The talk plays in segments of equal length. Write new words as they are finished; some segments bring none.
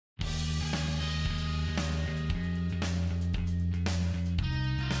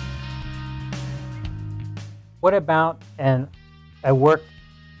What about a work,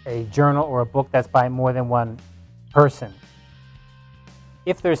 a journal, or a book that's by more than one person?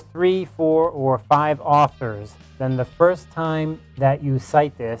 If there's 3, 4, or 5 authors, then the first time that you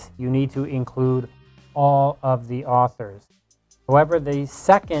cite this, you need to include all of the authors. However, the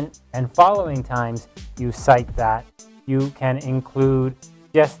second and following times you cite that, you can include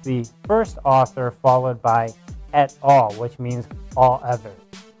just the first author followed by et al., which means all others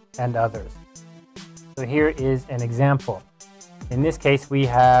and others. So here is an example. In this case, we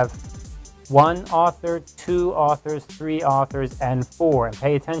have 1 author, 2 authors, 3 authors, and 4. And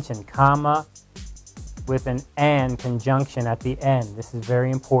pay attention, comma with an and conjunction at the end. This is very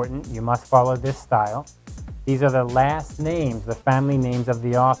important. You must follow this style. These are the last names, the family names of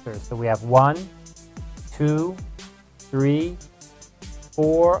the authors. So we have 1, 2, 3,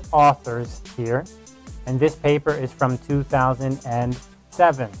 4 authors here. And this paper is from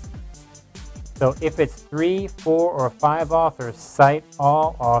 2007. So if it's 3, 4, or 5 authors, cite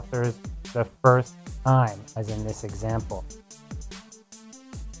all authors the first time, as in this example.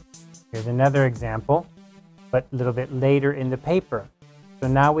 Here's another example, but a little bit later in the paper. So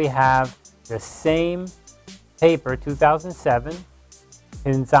now we have the same paper, 2007.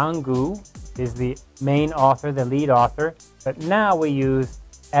 Pinzangu is the main author, the lead author, but now we use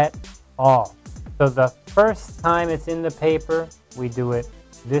et al. So the first time it's in the paper, we do it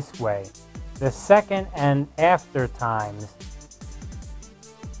this way. The second and after times,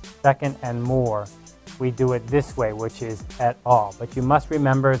 second and more, we do it this way, which is et al. But you must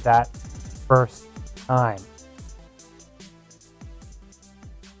remember that first time.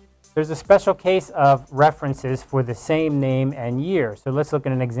 There's a special case of references for the same name and year. So let's look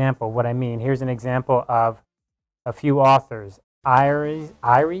at an example. What I mean, here's an example of a few authors. Iris,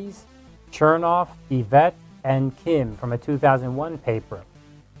 Chernoff, Yvette, and Kim from a 2001 paper.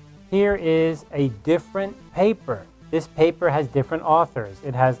 Here is a different paper. This paper has different authors.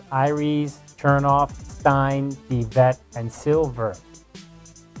 It has Iris, Chernoff, Stein, Yvette, and Silver.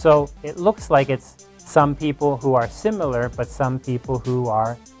 So it looks like it's some people who are similar, but some people who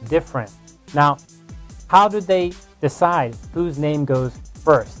are different. Now, how do they decide whose name goes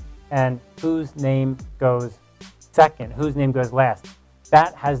first and whose name goes second, whose name goes last?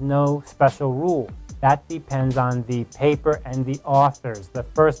 That has no special rule. That depends on the paper and the authors. The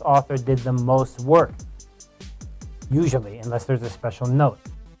first author did the most work, usually, unless there's a special note.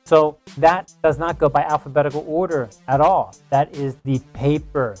 So that does not go by alphabetical order at all. That is the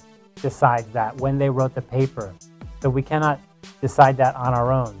paper decides that when they wrote the paper. So we cannot decide that on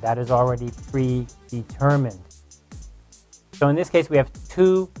our own. That is already predetermined. So in this case, we have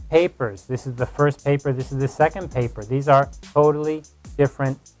 2 papers. This is the first paper. This is the second paper. These are totally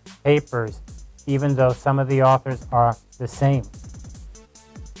different papers, even though some of the authors are the same.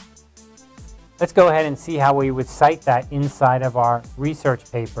 Let's go ahead and see how we would cite that inside of our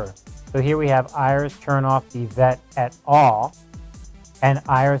research paper. So here we have Iris, Chernoff, Yvette, et al., and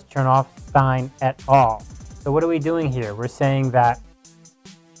Iris, Chernoff, Stein, et al. So what are we doing here? We're saying that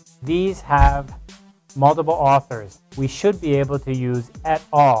these have multiple authors. We should be able to use et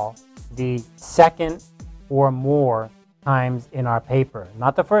al. The second or more times in our paper.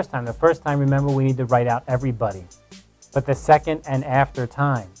 Not the first time. The first time, remember, we need to write out everybody. But the second and after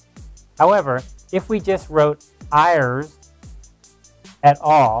time. However, if we just wrote Iris et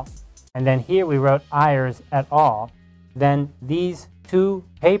al., and then here we wrote Iris et al., then these 2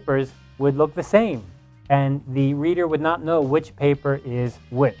 papers would look the same, and the reader would not know which paper is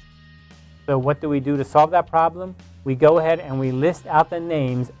which. So what do we do to solve that problem? We go ahead and we list out the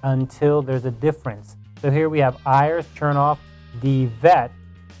names until there's a difference. So here we have Iris, Chernoff, Yvette,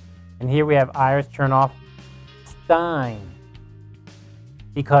 and here we have Iris, Chernoff, Stein.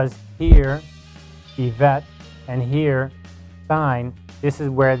 Because here, Yvette, and here, Stein, this is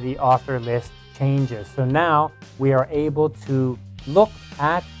where the author list changes. So now we are able to look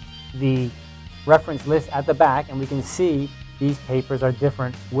at the reference list at the back, and we can see these papers are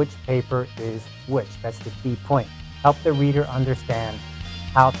different. Which paper is which? That's the key point. Help the reader understand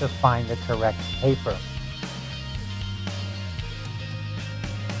how to find the correct paper.